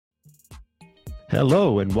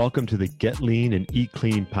Hello, and welcome to the Get Lean and Eat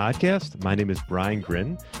Clean podcast. My name is Brian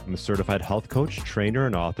Grin. I'm a certified health coach, trainer,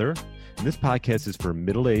 and author. And this podcast is for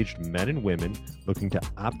middle-aged men and women looking to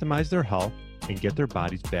optimize their health and get their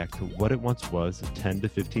bodies back to what it once was 10 to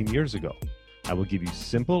 15 years ago. I will give you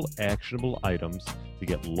simple, actionable items to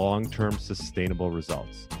get long-term sustainable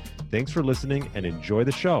results. Thanks for listening and enjoy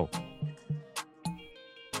the show.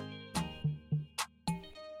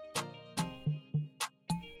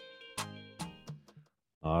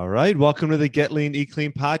 All right. Welcome to the Get Lean, Eat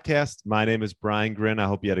Clean podcast. My name is Brian Grin. I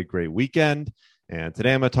hope you had a great weekend. And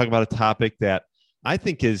today I'm going to talk about a topic that I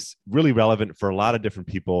think is really relevant for a lot of different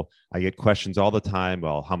people. I get questions all the time.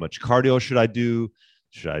 Well, how much cardio should I do?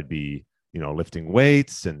 Should I be, lifting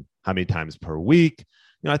weights, and how many times per week?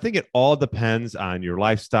 I think it all depends on your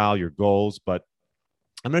lifestyle, your goals, but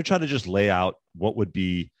I'm going to try to just lay out what would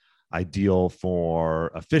be ideal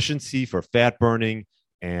for efficiency, for fat burning,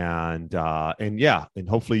 and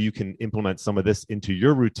hopefully you can implement some of this into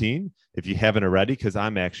your routine if you haven't already, because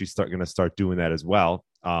I'm actually going to start doing that as well.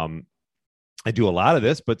 I do a lot of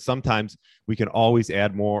this, but sometimes we can always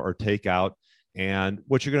add more or take out. And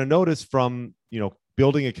what you're going to notice from,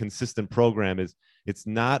 building a consistent program is it's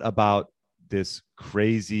not about this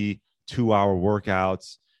crazy 2-hour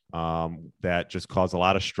workouts that just cause a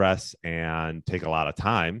lot of stress and take a lot of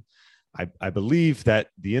time. I believe that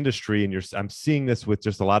the industry, and I'm seeing this with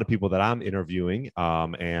just a lot of people that I'm interviewing,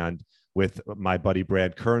 and with my buddy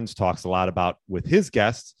Brad Kearns talks a lot about with his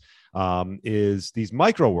guests, is these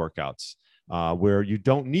micro workouts where you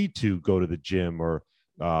don't need to go to the gym or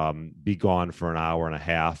be gone for an hour and a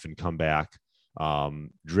half and come back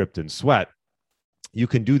dripped in sweat. You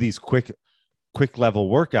can do these quick level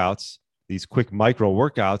workouts, these quick micro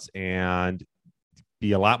workouts, and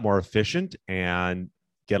be a lot more efficient and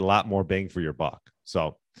get a lot more bang for your buck.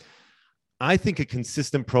 So I think a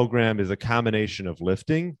consistent program is a combination of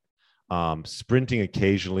lifting, sprinting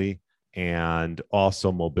occasionally, and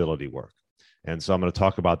also mobility work. And so I'm going to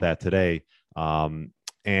talk about that today.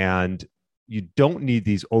 And you don't need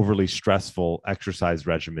these overly stressful exercise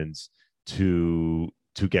regimens to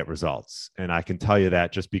get results. And I can tell you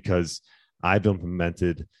that just because I've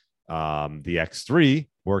implemented the X3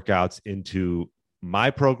 workouts into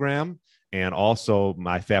my program and also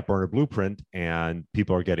my Fat Burner Blueprint, and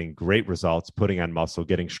people are getting great results, putting on muscle,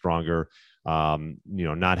 getting stronger,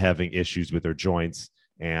 not having issues with their joints,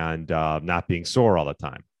 and not being sore all the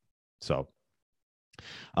time. So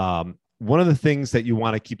one of the things that you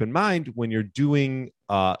want to keep in mind when you're doing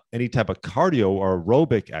any type of cardio or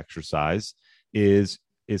aerobic exercise is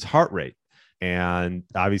heart rate. And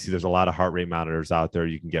obviously there's a lot of heart rate monitors out there.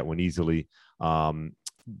 You can get one easily.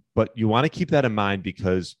 But you want to keep that in mind,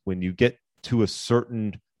 because when you get to a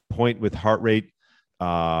certain point with heart rate,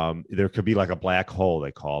 there could be like a black hole,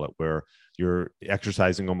 they call it, where you're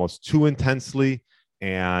exercising almost too intensely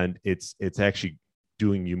and it's actually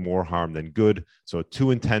doing you more harm than good. So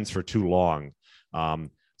too intense for too long.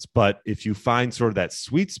 But if you find sort of that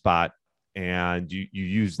sweet spot and you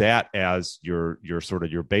use that as your sort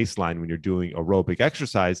of your baseline when you're doing aerobic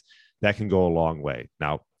exercise, that can go a long way.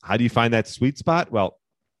 Now, how do you find that sweet spot? Well,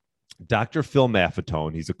 Dr. Phil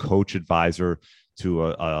Maffetone, he's a coach advisor to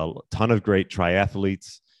a ton of great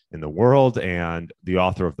triathletes in the world and the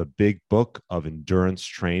author of the big book of endurance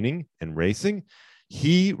training and racing.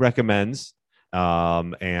 He recommends,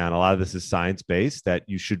 and a lot of this is science-based, that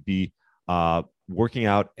you should be working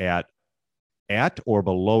out at or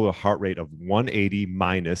below a heart rate of 180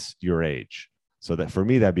 minus your age. So that for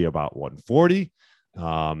me, that'd be about 140.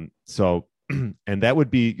 And that would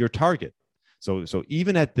be your target. So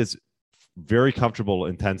even at this very comfortable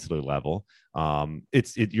intensity level,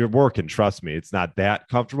 you're working, trust me, it's not that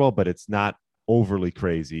comfortable, but it's not overly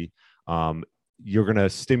crazy. You're going to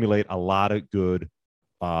stimulate a lot of good,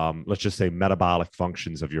 let's just say metabolic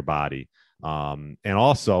functions of your body. And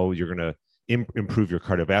also you're going to improve your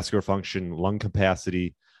cardiovascular function, lung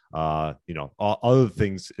capacity, all other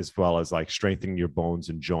things, as well as like strengthening your bones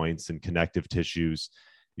and joints and connective tissues.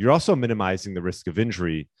 You're also minimizing the risk of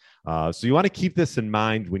injury. So you want to keep this in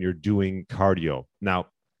mind when you're doing cardio. Now,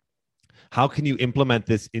 how can you implement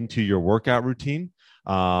this into your workout routine?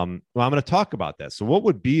 I'm going to talk about that. So what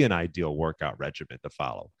would be an ideal workout regimen to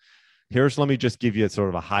follow? Let me just give you sort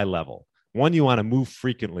of a high level. One, you want to move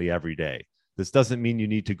frequently every day. This doesn't mean you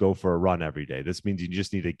need to go for a run every day. This means you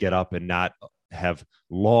just need to get up and not have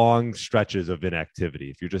long stretches of inactivity.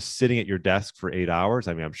 If you're just sitting at your desk for 8 hours,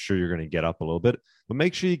 I'm sure you're going to get up a little bit, but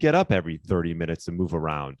make sure you get up every 30 minutes and move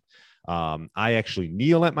around. I actually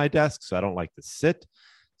kneel at my desk, so I don't like to sit.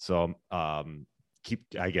 So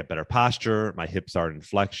I get better posture. My hips are in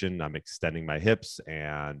flexion. I'm extending my hips.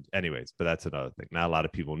 And anyways, but that's another thing. Not a lot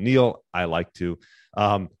of people kneel. I like to,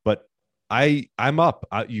 but I'm up.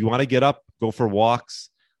 You want to get up, go for walks,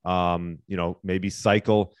 maybe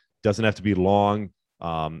cycle. Doesn't have to be long.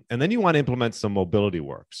 And then you want to implement some mobility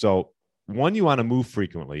work. So one, you want to move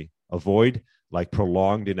frequently, avoid like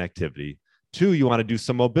prolonged inactivity. Two, you want to do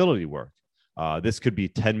some mobility work. This could be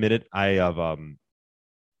 10-minute. I have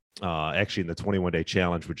actually in the 21-day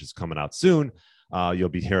challenge, which is coming out soon. You'll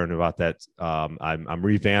be hearing about that. I'm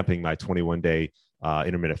revamping my 21-day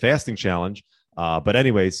intermittent fasting challenge. But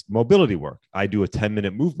anyways, mobility work. I do a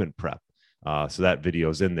 10-minute movement prep. So that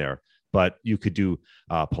video's in there. But you could do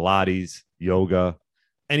Pilates, yoga,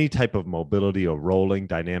 any type of mobility or rolling,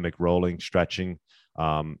 dynamic rolling, stretching.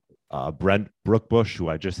 Brent Brookbush, who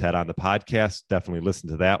I just had on the podcast, definitely listen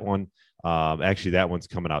to that one. Actually, that one's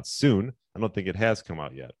coming out soon. I don't think it has come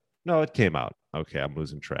out yet. No, it came out. Okay, I'm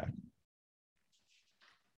losing track.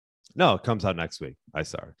 No, it comes out next week.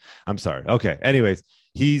 I'm sorry. Okay. Anyways,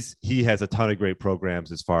 he has a ton of great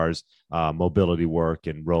programs as far as mobility work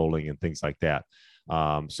and rolling and things like that.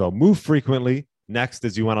 So move frequently. Next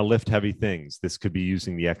is you want to lift heavy things. This could be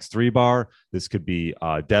using the X3 bar. This could be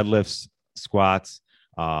deadlifts, squats,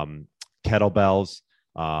 kettlebells.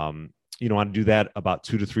 You want to do that about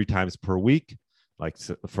 2 to 3 times per week,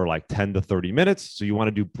 for 10 to 30 minutes. So you want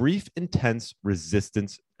to do brief, intense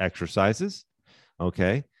resistance exercises.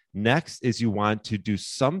 Okay. Next is you want to do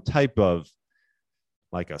some type of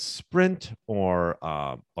like a sprint or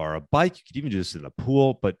a bike. You could even do this in the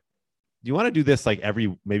pool, but you want to do this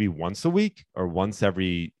maybe once a week or once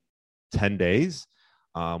every 10 days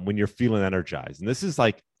when you're feeling energized. And this is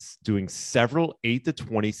like doing several 8 to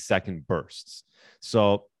 20 second bursts.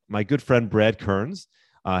 So my good friend Brad Kearns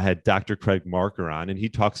had Dr. Craig Marker on, and he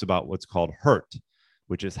talks about what's called HIRT,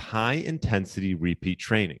 which is high intensity repeat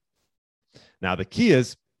training. Now, the key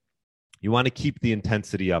is you want to keep the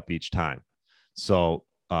intensity up each time. So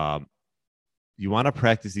you want to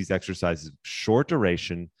practice these exercises, short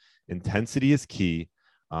duration. Intensity is key.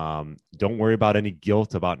 Don't worry about any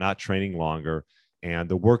guilt about not training longer. And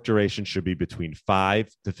the work duration should be between 5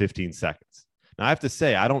 to 15 seconds. Now, I have to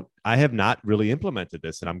say, I have not really implemented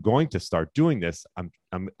this, and I'm going to start doing this.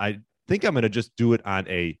 I think I'm going to just do it on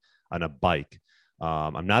a bike.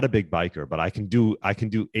 I'm not a big biker, but I can do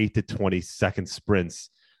 8 to 20 second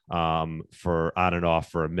sprints for on and off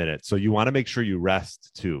for a minute. So you want to make sure you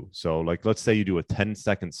rest too. So let's say you do a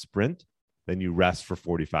 10-second sprint, then you rest for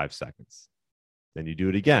 45 seconds. Then you do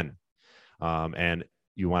it again. And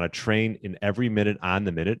you want to train in every minute on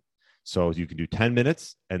the minute. So you can do 10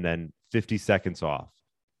 minutes and then 50 seconds off,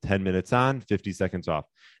 10 minutes on, 50 seconds off.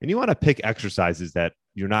 And you want to pick exercises that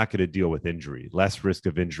you're not going to deal with injury, less risk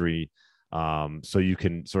of injury, so you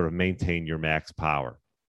can sort of maintain your max power.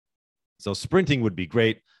 So sprinting would be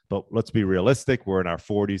great, but let's be realistic. We're in our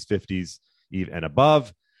 40s, 50s, and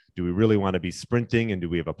above. Do we really want to be sprinting, and do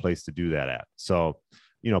we have a place to do that at? So,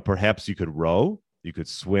 perhaps you could row, you could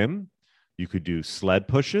swim, you could do sled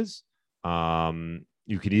pushes.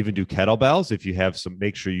 You could even do kettlebells if you have some.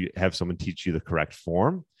 Make sure you have someone teach you the correct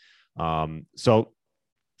form. So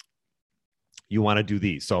you want to do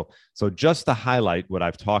these. So just to highlight what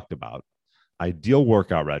I've talked about, ideal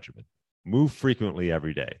workout regimen: move frequently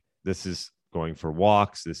every day. This is going for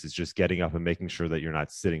walks. This is just getting up and making sure that you're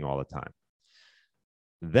not sitting all the time.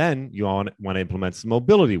 Then you want to implement some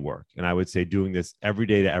mobility work. And I would say doing this every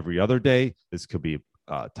day to every other day. This could be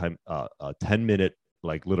a 10-minute,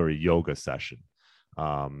 literally yoga session.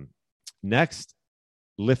 Next,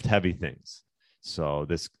 lift heavy things. So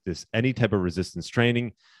this any type of resistance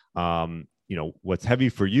training, what's heavy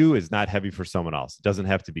for you is not heavy for someone else. It doesn't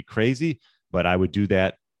have to be crazy, but I would do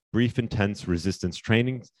that brief, intense resistance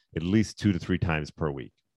training at least 2 to 3 times per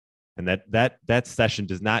week. And that session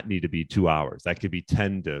does not need to be 2 hours. That could be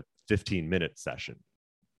 10 to 15 minute session.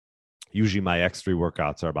 Usually my X3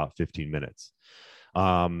 workouts are about 15 minutes.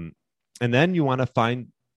 And then you want to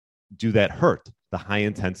do that HIRT, the high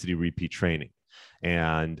intensity repeat training.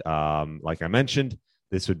 And like I mentioned,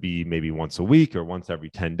 this would be maybe once a week or once every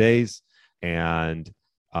 10 days. And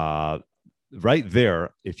right there,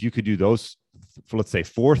 if you could do those, let's say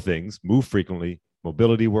 4 things: move frequently,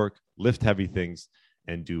 mobility work, lift heavy things,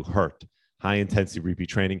 and do HIRT, high intensity repeat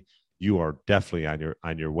training, you are definitely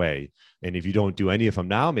on your way. And if you don't do any of them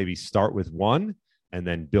now, maybe start with one and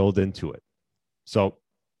then build into it. So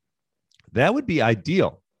that would be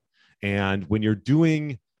ideal. And when you're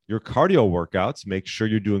doing your cardio workouts, make sure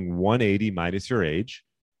you're doing 180 minus your age.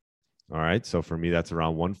 All right. So for me, that's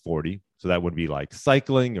around 140. So that would be like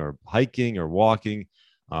cycling or hiking or walking.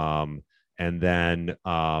 And then,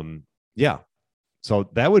 So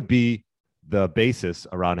that would be the basis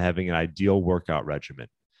around having an ideal workout regimen.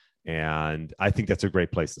 And I think that's a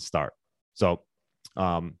great place to start. So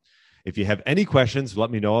if you have any questions,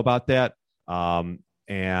 let me know about that.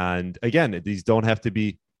 And again, these don't have to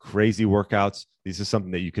be crazy workouts. These are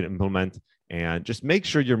something that you can implement, and just make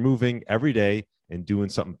sure you're moving every day and doing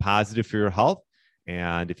something positive for your health.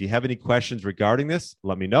 And if you have any questions regarding this,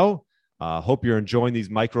 let me know. Hope you're enjoying these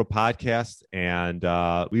micro podcasts, and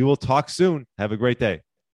we will talk soon. Have a great day.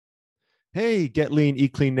 Hey, Get Lean,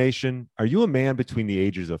 Eat Clean Nation. Are you a man between the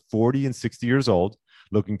ages of 40 and 60 years old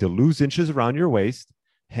looking to lose inches around your waist,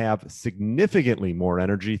 have significantly more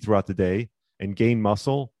energy throughout the day, and gain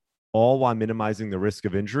muscle, all while minimizing the risk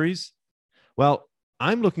of injuries? Well,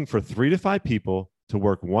 I'm looking for 3 to 5 people to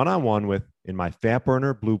work one-on-one with in my Fat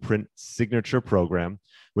Burner Blueprint Signature Program,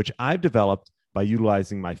 which I've developed by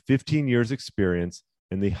utilizing my 15 years experience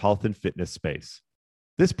in the health and fitness space.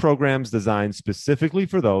 This program is designed specifically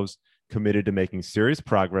for those committed to making serious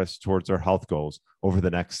progress towards their health goals over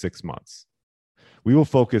the next 6 months. We will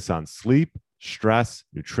focus on sleep, stress,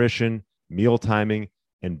 nutrition, meal timing,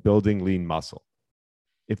 and building lean muscle.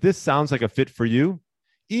 If this sounds like a fit for you,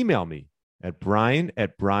 email me at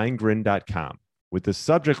brian@briangrin.com with the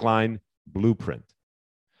subject line Blueprint.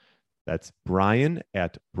 That's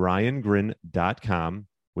brian@briangrin.com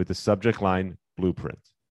with the subject line Blueprint.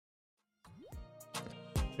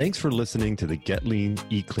 Thanks for listening to the Get Lean,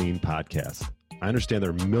 Eat Clean podcast. I understand there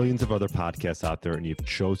are millions of other podcasts out there, and you've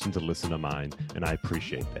chosen to listen to mine, and I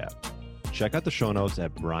appreciate that. Check out the show notes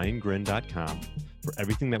at briangrin.com for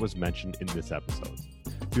everything that was mentioned in this episode.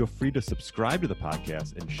 Feel free to subscribe to the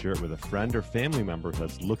podcast and share it with a friend or family member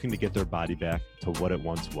that's looking to get their body back to what it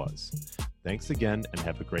once was. Thanks again, and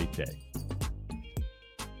have a great day.